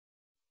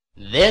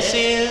This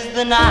is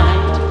the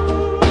night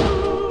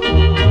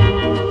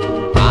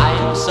I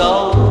am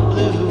so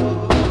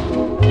blue.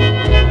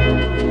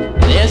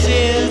 This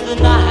is the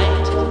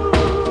night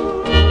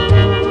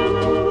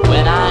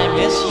when I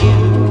miss you.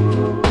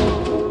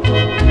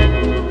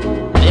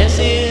 This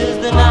is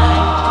the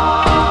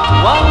night,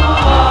 whoa,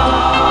 whoa.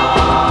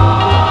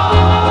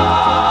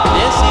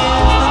 This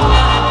is the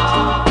night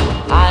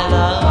I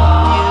love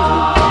you.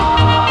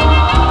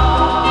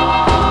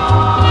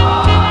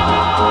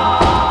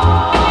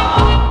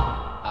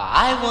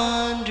 I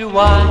wonder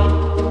why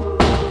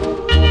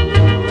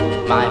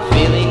my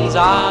feelings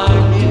are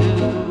new.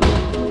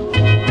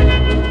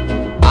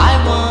 I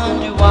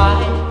wonder why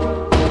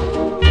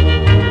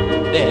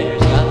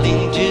there's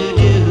nothing to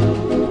do.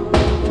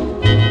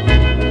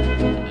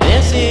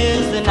 This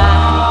is the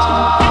night,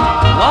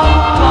 whoa,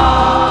 whoa.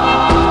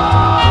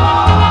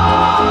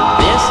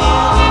 This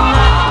is the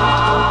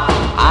night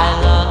I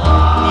love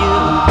you.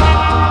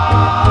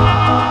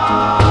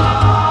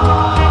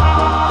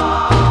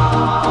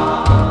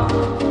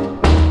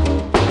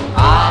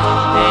 I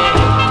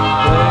never knew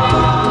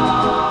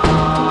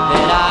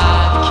that I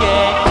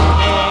cared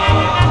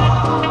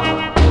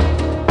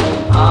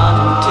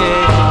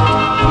until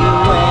you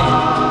went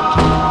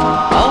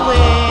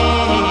away.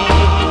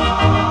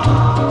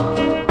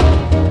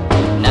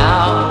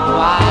 Now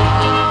I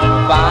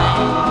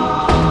find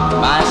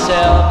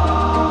myself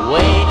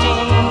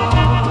waiting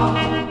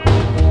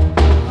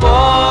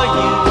for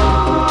you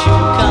to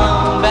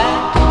come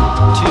back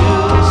to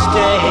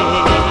stay.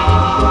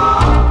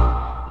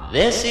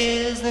 This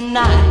is the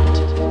night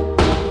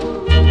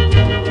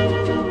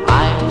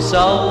I'm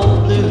so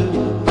blue.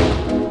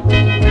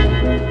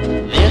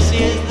 This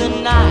is the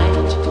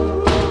night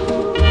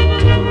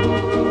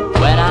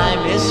when I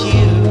miss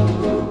you.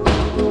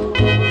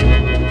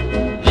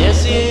 This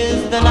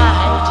is the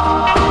night,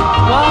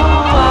 whoa,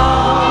 whoa.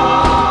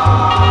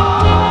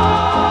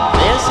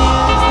 This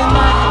is the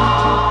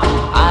night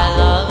I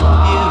love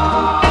you,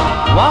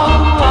 whoa,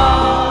 whoa.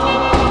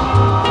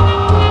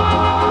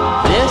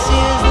 This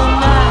is the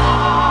night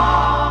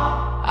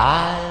I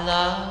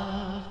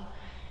love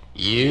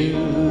you.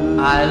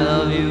 I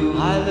love you.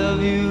 I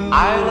love you.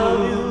 I love you.